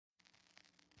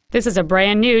This is a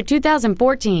brand new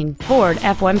 2014 Ford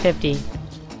F-150.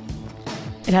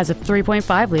 It has a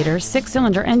 3.5-liter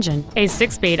six-cylinder engine, a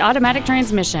six-speed automatic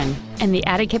transmission, and the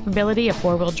added capability of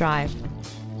four-wheel drive.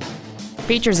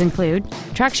 Features include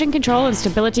traction control and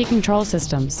stability control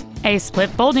systems, a split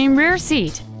folding rear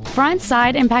seat, front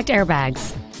side impact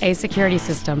airbags, a security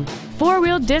system,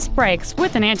 four-wheel disc brakes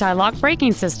with an anti-lock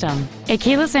braking system, a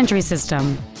keyless entry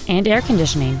system, and air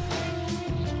conditioning.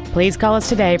 Please call us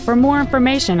today for more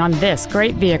information on this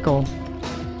great vehicle.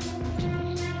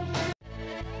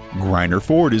 Griner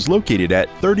Ford is located at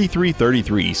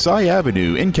 3333 Cy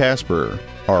Avenue in Casper.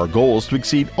 Our goal is to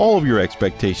exceed all of your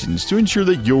expectations to ensure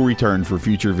that you'll return for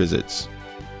future visits.